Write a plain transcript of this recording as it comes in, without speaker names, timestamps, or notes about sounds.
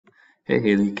Hey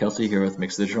Haley, Kelsey here with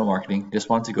Mixed Digital Marketing. Just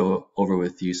wanted to go over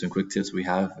with you some quick tips we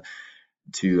have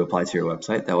to apply to your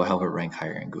website that will help it rank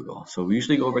higher in Google. So we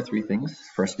usually go over three things.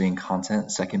 First being content,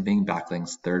 second being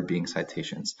backlinks, third being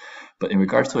citations. But in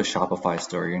regards to a Shopify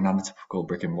store, you're not a typical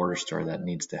brick and mortar store that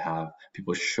needs to have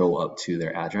people show up to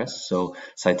their address. So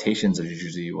citations are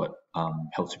usually what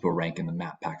helps people rank in the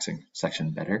map pack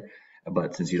section better.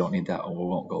 But since you don't need that, we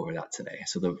won't go over that today.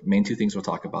 So the main two things we'll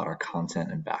talk about are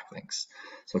content and backlinks.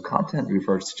 So content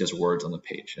refers to just words on the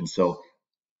page. And so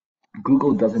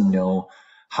Google doesn't know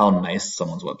how nice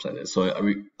someone's website is.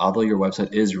 So although your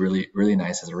website is really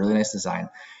nice, has a really nice design,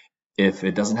 if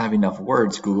it doesn't have enough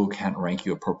words, Google can't rank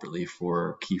you appropriately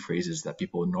for key phrases that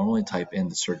people normally type in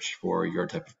to search for your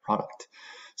type of product.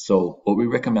 So what we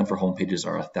recommend for homepages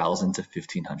are 1,000 to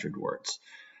 1,500 words.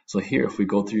 So here, if we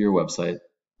go through your website,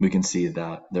 we can see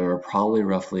that there are probably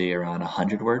roughly around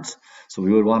 100 words. So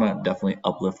we would want to definitely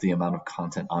uplift the amount of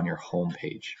content on your home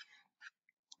page.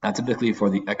 Now, typically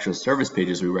for the extra service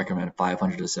pages, we recommend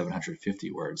 500 to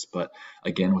 750 words. But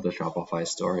again, with a Shopify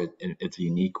store, it's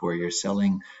unique where you're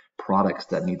selling products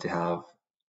that need to have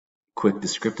quick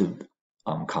descriptive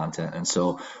content. And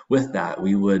so with that,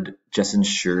 we would just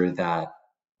ensure that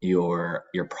your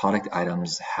product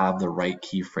items have the right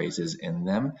key phrases in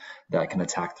them that can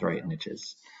attack the right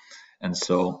niches. And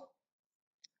so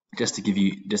just to give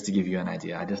you an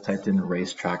idea, I just typed in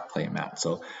racetrack playmat.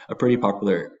 So a pretty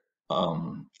popular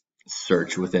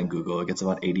search within Google. It gets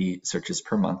about 80 searches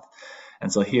per month.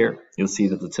 And so here you'll see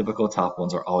that the typical top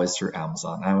ones are always through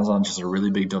Amazon. Amazon is just a really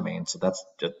big domain, so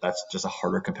that's just a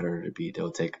harder competitor to beat.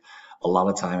 It'll take a lot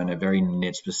of time and a very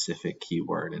niche specific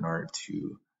keyword in order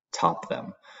to top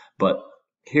them. But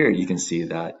here you can see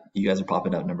that you guys are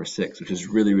popping up number 6, which is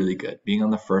really good. Being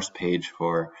on the first page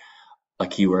for a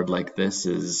keyword like this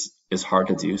is hard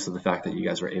to do. So the fact that you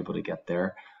guys were able to get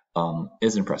there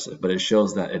is impressive, but it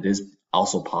shows that it is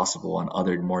also possible on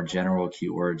other more general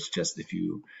keywords, just if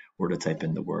you were to type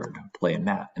in the word play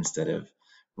mat instead of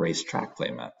racetrack play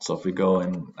mat. So if we go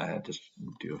and just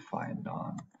do a find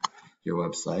on your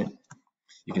website,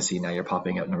 you can see now you're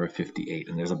popping up number 58,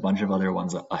 and there's a bunch of other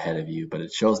ones ahead of you, but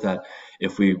it shows that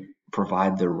if we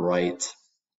provide the right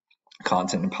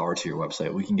content and power to your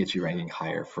website, we can get you ranking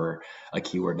higher for a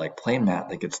keyword like play mat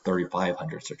that gets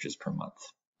 3,500 searches per month.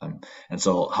 And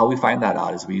so how we find that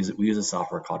out is we use a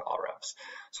software called Ahrefs.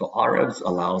 So Ahrefs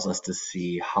allows us to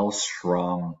see how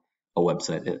strong a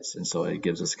website is. And so it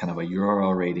gives us kind of a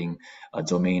URL rating, a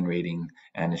domain rating,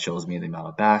 and it shows me the amount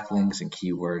of backlinks and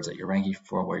keywords that you're ranking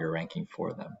for, where you're ranking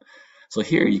for them. So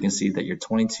here you can see that you're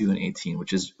 22 and 18,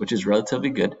 which is relatively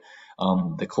good.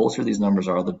 The closer these numbers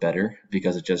are, the better,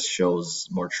 because it just shows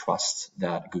more trust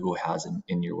that Google has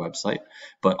in your website.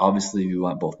 But obviously we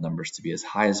want both numbers to be as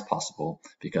high as possible,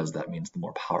 because that means the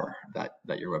more power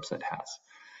that your website has.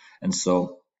 And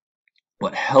so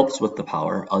what helps with the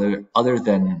power, other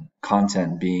than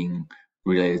content being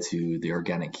related to the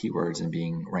organic keywords and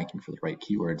being ranking for the right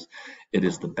keywords, it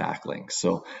is the backlink.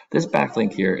 So this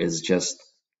backlink here is just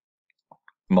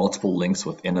multiple links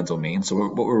within a domain. So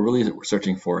what we're really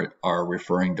searching for are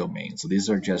referring domains. So these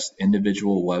are just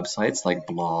individual websites like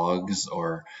blogs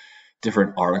or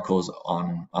different articles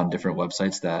on different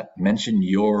websites that mention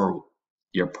your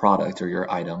product or your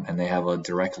item, and they have a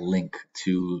direct link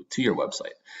to your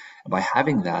website. And by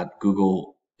having that,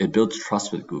 it builds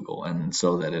trust with Google, and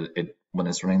so that it when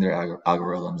it's running their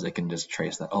algorithms, they can just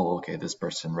trace that, oh, okay, this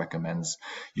person recommends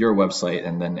your website,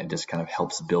 and then it just kind of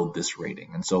helps build this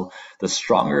rating. And so the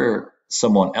stronger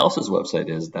someone else's website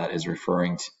is that is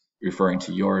referring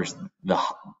to yours,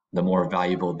 the more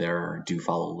valuable their do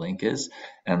follow link is,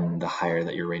 and the higher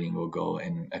that your rating will go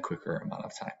in a quicker amount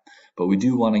of time. But we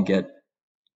do want to get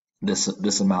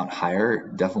this amount higher,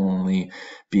 definitely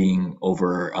being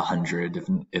over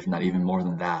 100, if not even more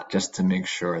than that, just to make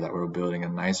sure that we're building a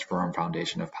nice firm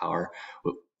foundation of power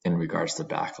in regards to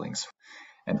backlinks.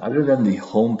 And other than the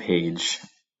home page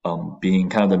being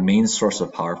kind of the main source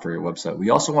of power for your website, we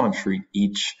also want to treat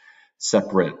each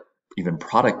separate, even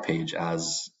product page,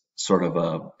 as sort of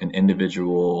an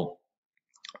individual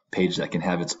page that can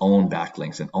have its own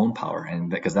backlinks and own power, and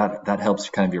because that helps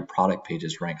kind of your product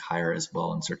pages rank higher as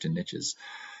well in certain niches.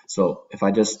 So if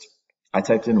I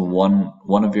typed in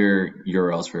one of your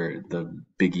URLs for the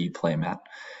Biggie playmat,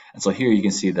 and so here you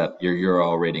can see that your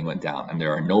URL rating went down, and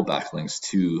there are no backlinks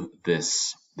to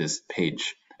this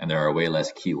page, and there are way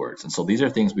less keywords. And so these are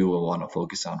things we will want to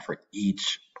focus on for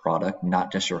each product,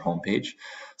 not just your home page.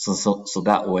 So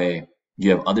that way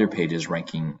you have other pages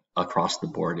ranking across the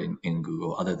board in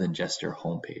Google other than just your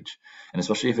home page. And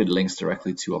especially if it links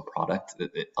directly to a product,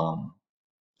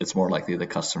 it's more likely the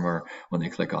customer, when they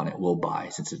click on it, will buy,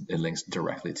 since it links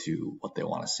directly to what they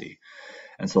want to see.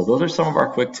 And so those are some of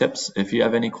our quick tips. If you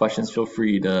have any questions, feel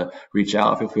free to reach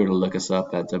out. Feel free to look us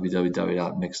up at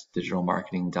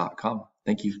www.mixeddigitalmarketing.com.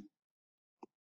 Thank you.